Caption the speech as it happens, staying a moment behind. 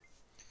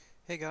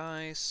Hey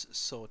guys,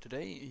 so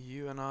today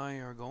you and I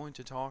are going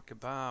to talk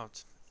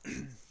about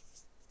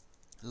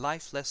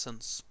life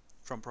lessons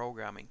from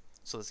programming.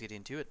 So let's get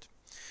into it.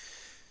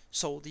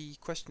 So the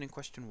question in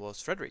question was,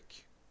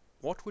 Frederick,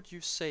 what would you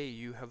say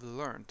you have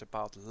learned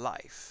about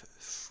life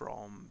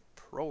from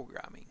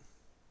programming?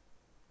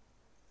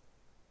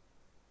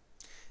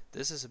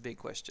 This is a big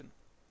question.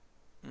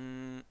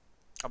 Mm,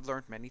 I've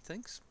learned many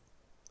things.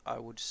 I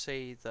would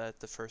say that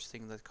the first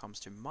thing that comes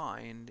to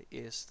mind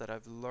is that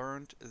I've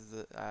learned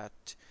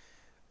that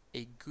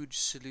a good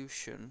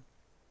solution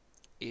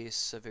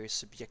is a very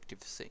subjective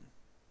thing.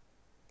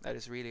 That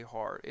is really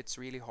hard. It's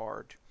really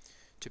hard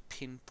to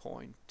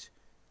pinpoint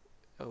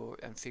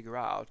and figure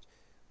out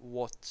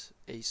what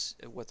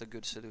a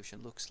good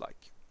solution looks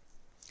like.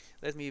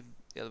 Let me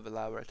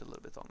elaborate a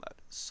little bit on that.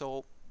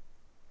 So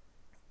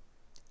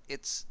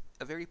it's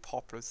a very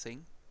popular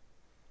thing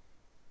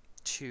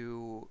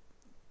to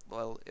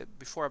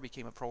before I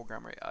became a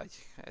programmer,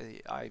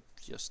 I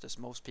just as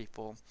most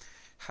people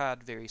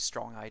had very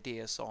strong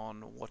ideas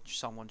on what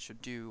someone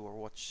should do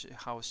or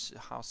how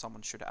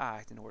someone should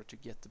act in order to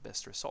get the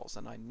best results,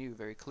 and I knew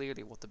very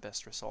clearly what the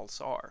best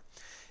results are.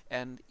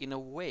 And in a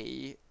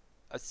way,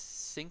 I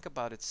think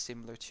about it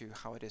similar to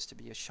how it is to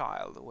be a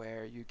child,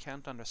 where you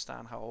can't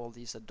understand how all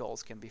these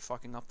adults can be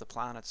fucking up the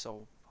planet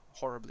so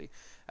horribly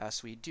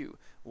as we do.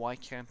 Why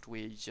can't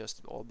we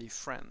just all be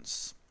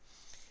friends?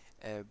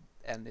 Uh,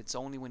 and it's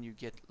only when you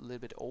get a little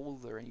bit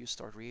older and you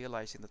start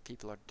realizing that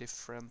people are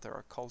different, there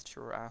are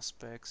cultural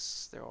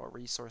aspects, there are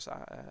resource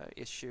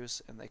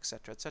issues, and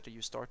etc. etc.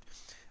 You start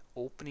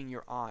opening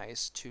your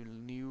eyes to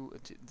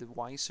the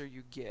wiser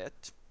you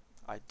get,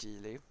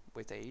 ideally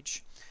with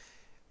age,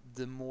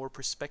 the more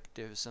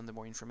perspectives and the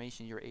more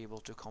information you're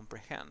able to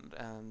comprehend,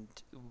 and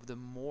the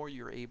more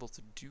you're able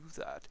to do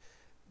that,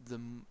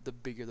 the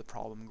bigger the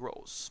problem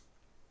grows,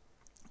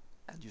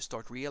 and you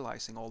start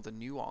realizing all the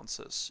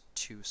nuances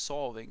to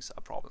solving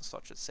a problem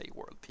such as, say,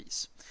 world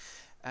peace.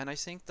 And I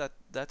think that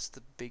that's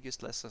the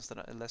biggest lesson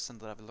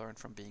that I've learned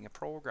from being a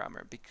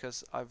programmer,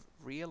 because I've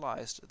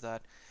realized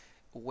that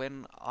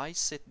when I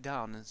sit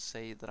down and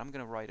say that I'm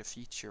going to write a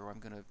feature or I'm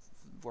going to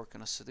work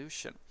on a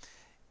solution,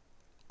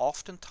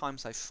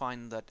 oftentimes I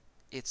find that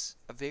it's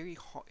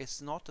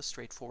not a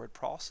straightforward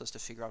process to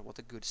figure out what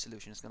a good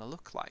solution is going to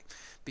look like,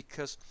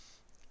 because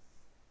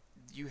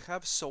you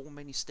have so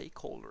many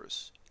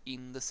stakeholders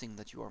in the thing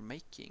that you are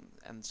making,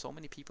 and so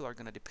many people are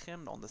going to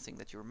depend on the thing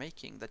that you're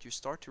making, that you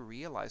start to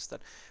realize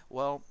that,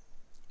 well,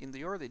 in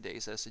the early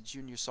days as a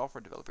junior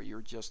software developer,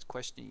 you're just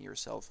questioning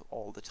yourself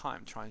all the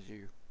time, trying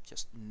to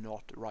just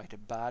not write a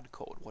bad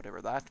code,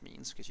 whatever that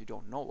means, because you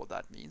don't know what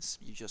that means.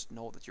 You just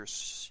know that you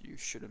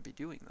shouldn't be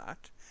doing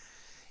that.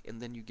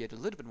 And then you get a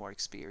little bit more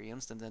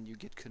experienced, and then you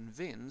get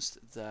convinced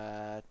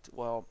that,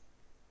 well,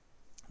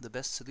 the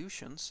best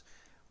solutions,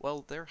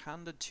 well, they're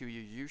handed to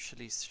you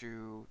usually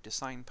through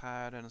design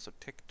patterns or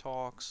tech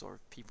talks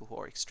or people who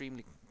are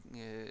extremely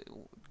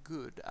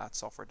good at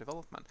software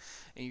development,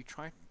 and you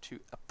try to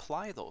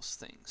apply those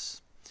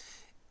things,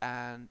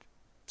 and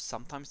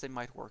sometimes they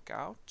might work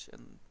out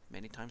and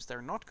many times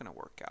they're not going to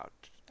work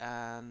out,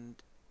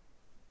 and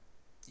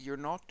you're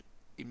not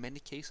in many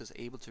cases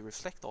able to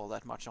reflect all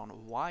that much on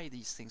why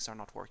these things are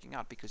not working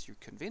out, because you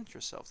convince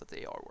yourself that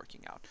they are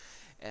working out.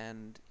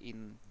 And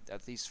in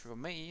at least for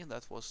me,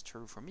 that was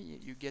true for me.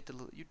 You get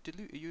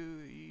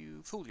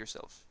you fool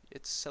yourself.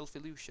 It's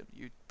self-illusion.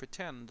 You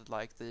pretend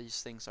like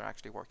these things are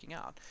actually working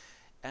out,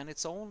 and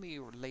it's only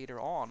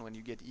later on when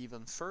you get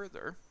even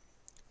further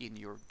in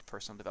your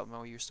personal development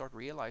where you start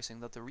realizing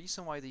that the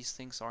reason why these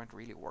things aren't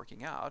really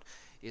working out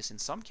is, in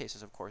some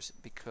cases, of course,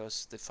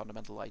 because the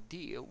fundamental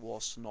idea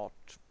was not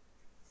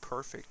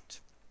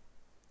perfect,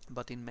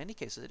 but in many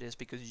cases it is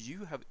because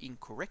you have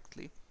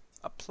incorrectly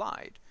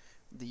applied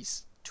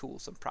these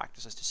tools and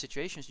practices to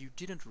situations you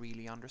didn't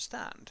really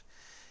understand.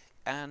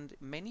 And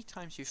many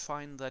times you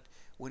find that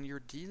when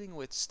you're dealing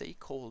with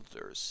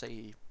stakeholders,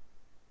 say,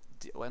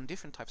 and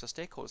different types of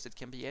stakeholders, it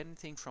can be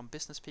anything from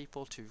business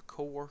people to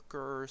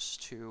coworkers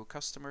to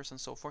customers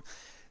and so forth,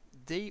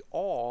 they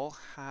all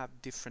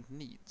have different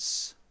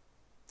needs.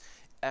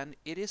 And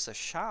it is a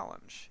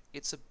challenge.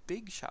 It's a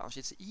big challenge.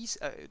 It's easy.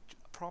 I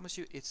promise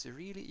you, it's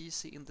really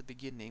easy in the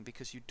beginning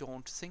because you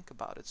don't think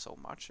about it so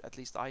much. At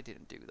least I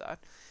didn't do that.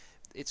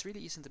 It's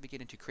really easy in the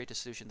beginning to create a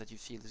solution that you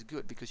feel is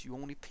good because you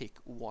only pick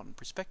one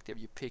perspective.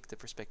 You pick the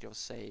perspective of,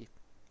 say,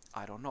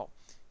 I don't know.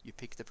 You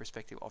pick the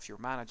perspective of your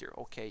manager.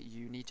 Okay,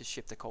 you need to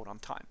ship the code on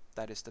time.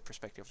 That is the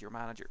perspective of your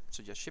manager.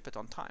 So just ship it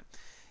on time.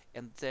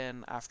 And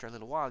then after a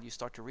little while, you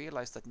start to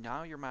realize that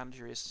now your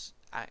manager is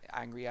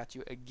angry at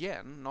you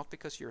again, not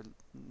because you're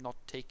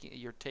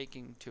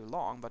taking too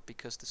long, but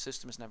because the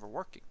system is never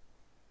working.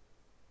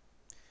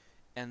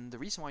 And the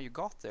reason why you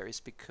got there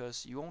is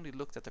because you only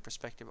looked at the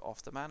perspective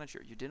of the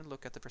manager. You didn't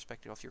look at the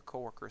perspective of your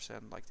coworkers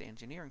and like the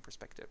engineering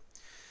perspective.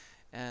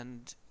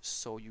 And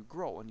so you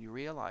grow and you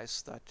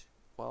realize that,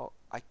 well,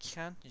 I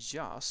can't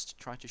just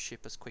try to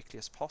ship as quickly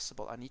as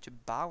possible. I need to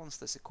balance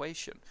this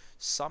equation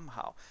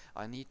somehow.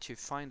 I need to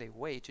find a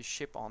way to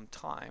ship on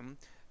time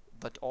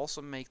but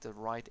also make the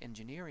right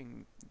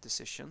engineering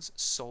decisions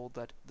so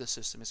that the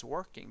system is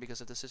working. Because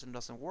if the system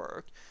doesn't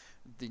work,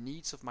 the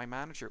needs of my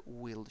manager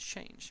will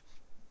change.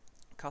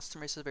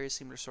 Customer is a very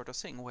similar sort of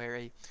thing, where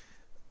a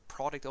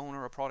product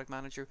owner or product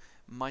manager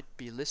might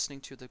be listening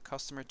to the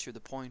customer to the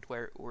point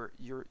where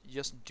you're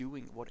just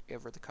doing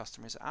whatever the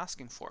customer is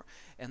asking for,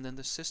 and then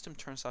the system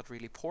turns out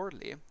really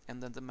poorly,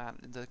 and then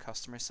the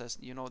customer says,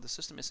 the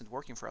system isn't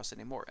working for us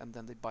anymore, and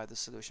then they buy the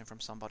solution from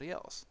somebody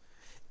else.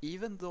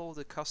 Even though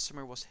the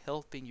customer was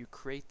helping you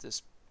create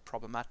this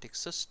problematic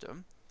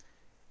system,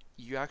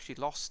 you actually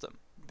lost them,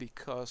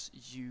 because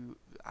you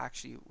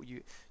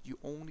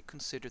only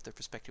considered the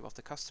perspective of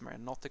the customer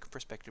and not the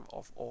perspective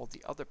of all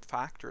the other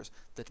factors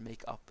that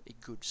make up a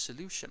good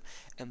solution.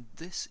 And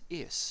this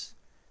is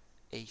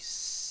a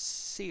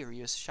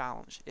serious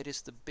challenge. It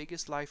is the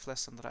biggest life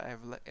lesson that I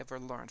have ever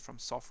learned from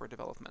software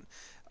development.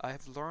 I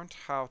have learned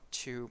how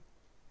to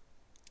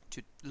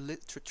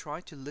try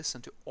to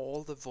listen to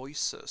all the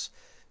voices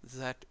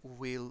that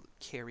will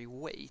carry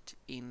weight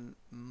in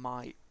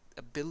my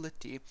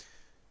ability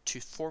to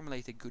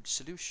formulate a good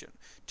solution,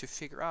 to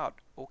figure out,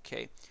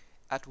 okay,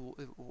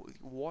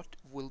 what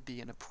will be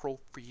an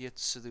appropriate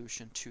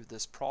solution to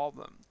this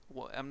problem.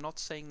 Well, I'm not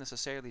saying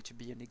necessarily to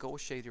be a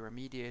negotiator, a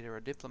mediator, or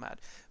a diplomat,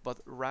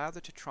 but rather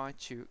to try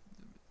to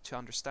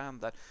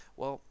understand that,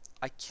 well,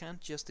 I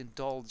can't just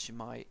indulge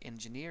my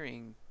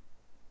engineering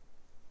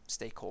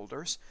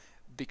stakeholders,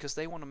 because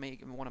they want to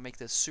make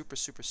this super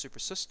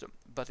system,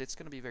 but it's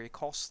going to be very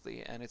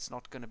costly, and it's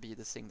not going to be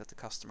the thing that the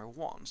customer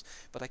wants.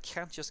 But I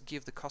can't just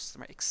give the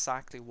customer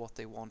exactly what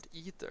they want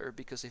either,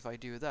 because if I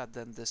do that,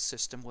 then this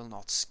system will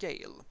not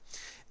scale.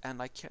 And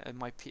my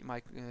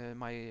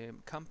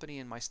company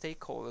and my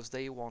stakeholders,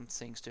 they want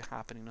things to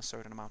happen in a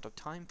certain amount of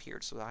time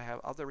period, so I have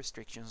other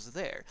restrictions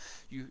there.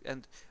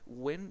 And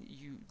when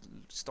you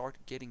start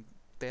getting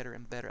better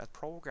and better at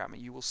programming,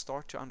 you will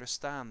start to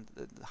understand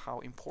how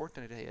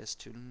important it is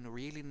to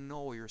really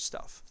know your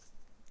stuff,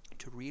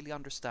 to really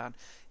understand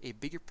a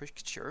bigger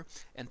picture,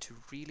 and to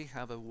really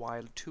have a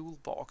wide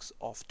toolbox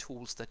of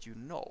tools that you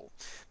know.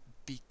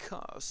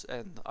 Because,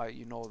 and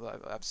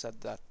I've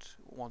said that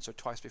once or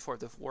twice before,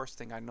 the worst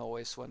thing I know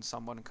is when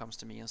someone comes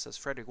to me and says,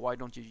 Fredrik, why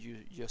don't you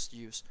just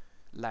use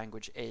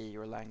language A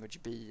or language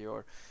B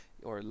or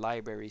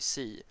library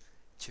C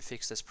to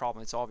fix this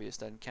problem? It's obvious,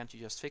 then can't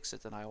you just fix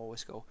it? And I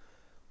always go,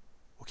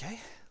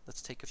 okay,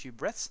 let's take a few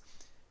breaths,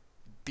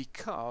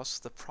 because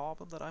the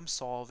problem that I'm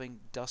solving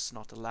does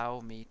not allow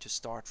me to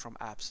start from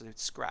absolute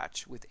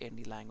scratch with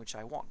any language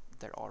I want.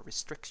 There are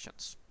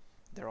restrictions.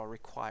 There are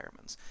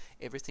requirements.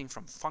 Everything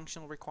from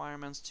functional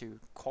requirements to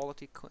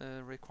quality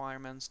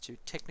requirements to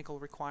technical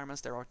requirements.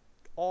 There are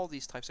all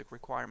these types of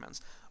requirements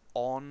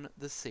on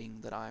the thing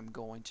that I'm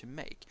going to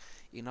make.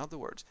 In other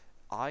words,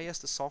 I, as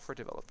the software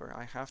developer,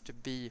 I have to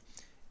be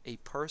a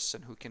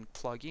person who can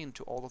plug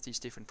into all of these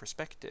different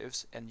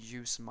perspectives and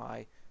use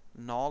my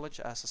knowledge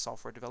as a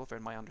software developer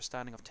and my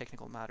understanding of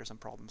technical matters and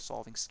problem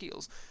solving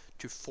skills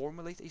to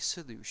formulate a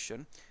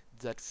solution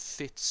that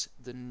fits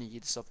the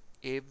needs of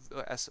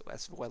as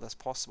well as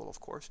possible, of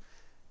course,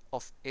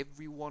 of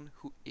everyone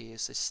who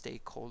is a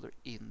stakeholder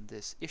in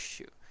this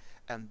issue.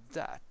 And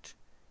that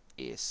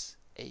is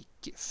a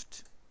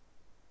gift.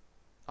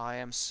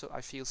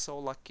 I feel so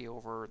lucky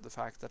over the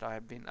fact that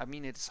I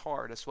mean, it's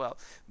hard as well,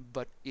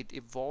 but it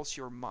evolves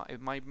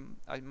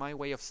my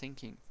way of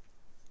thinking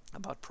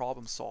about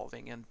problem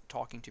solving and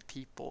talking to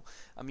people.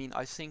 I mean,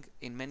 I think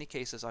in many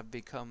cases I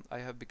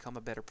have become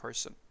a better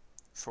person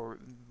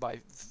by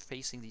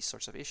facing these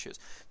sorts of issues,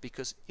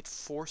 because it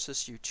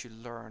forces you to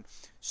learn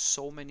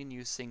so many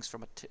new things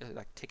from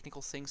like technical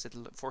things. It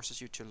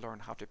forces you to learn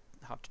how to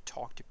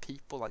talk to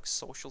people, like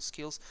social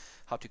skills,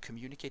 how to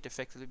communicate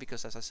effectively,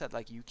 because as I said,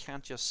 like, you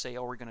can't just say,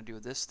 oh, we're going to do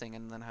this thing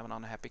and then have an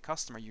unhappy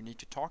customer. You need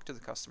to talk to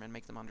the customer and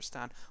make them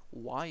understand,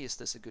 why is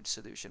this a good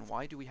solution?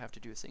 Why do we have to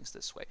do things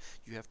this way?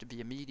 You have to be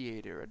a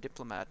mediator, a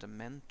diplomat, a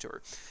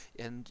mentor,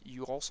 and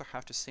you also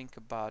have to think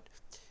about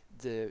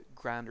the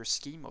grander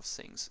scheme of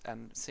things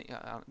and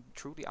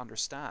truly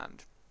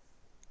understand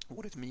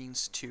what it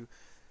means to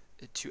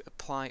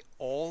apply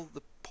all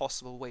the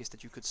possible ways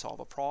that you could solve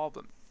a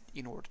problem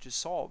in order to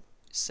solve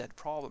said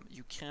problem.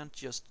 You can't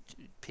just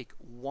pick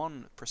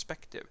one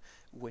perspective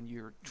when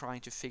you're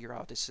trying to figure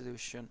out a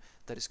solution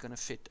that is going to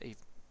fit a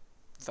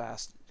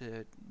vast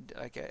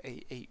like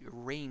a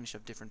range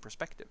of different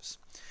perspectives.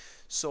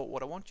 So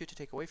what I want you to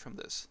take away from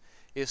this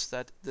is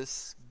that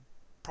this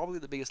probably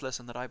the biggest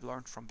lesson that I've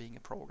learned from being a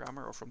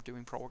programmer or from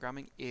doing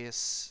programming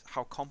is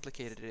how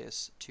complicated it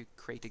is to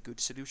create a good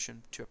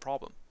solution to a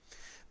problem.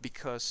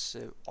 Because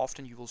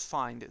often you will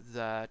find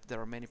that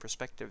there are many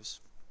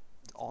perspectives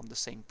on the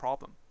same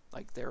problem.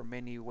 Like, there are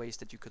many ways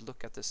that you could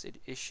look at this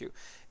issue.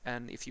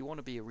 And if you want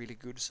to be a really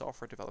good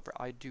software developer,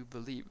 I do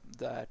believe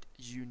that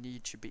you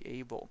need to be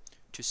able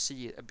to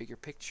see a bigger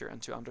picture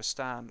and to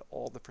understand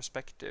all the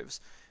perspectives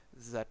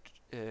that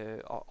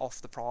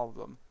of the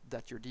problem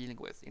that you're dealing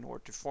with in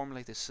order to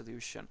formulate a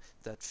solution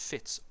that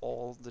fits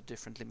all the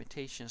different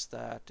limitations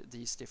that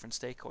these different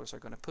stakeholders are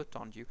going to put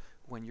on you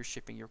when you're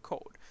shipping your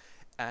code.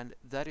 and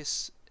that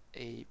is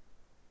a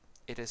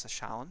it is a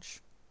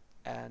challenge,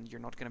 and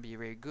you're not going to be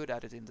very good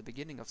at it in the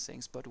beginning of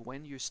things, but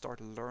when you start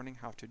learning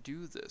how to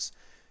do this,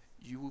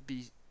 you will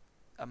be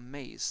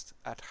amazed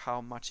at how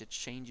much it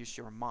changes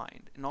your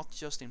mind. Not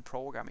just in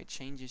program, it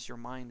changes your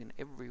mind in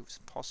every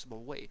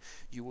possible way.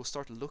 You will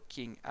start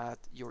looking at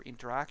your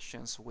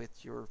interactions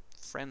with your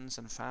friends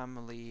and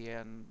family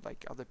and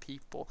like other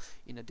people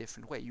in a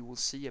different way. You will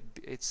see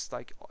it's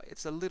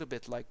a little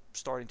bit like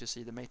starting to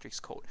see the matrix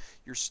code.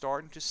 You're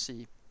starting to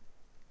see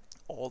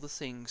all the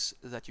things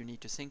that you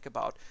need to think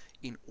about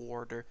in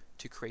order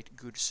to create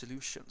good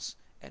solutions.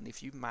 And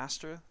if you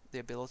master the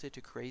ability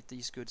to create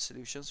these good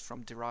solutions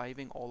from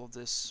deriving all of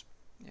this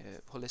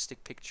holistic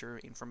picture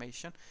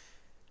information,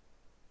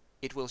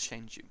 it will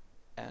change you.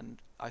 And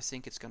I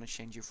think it's going to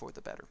change you for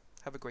the better.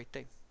 Have a great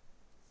day.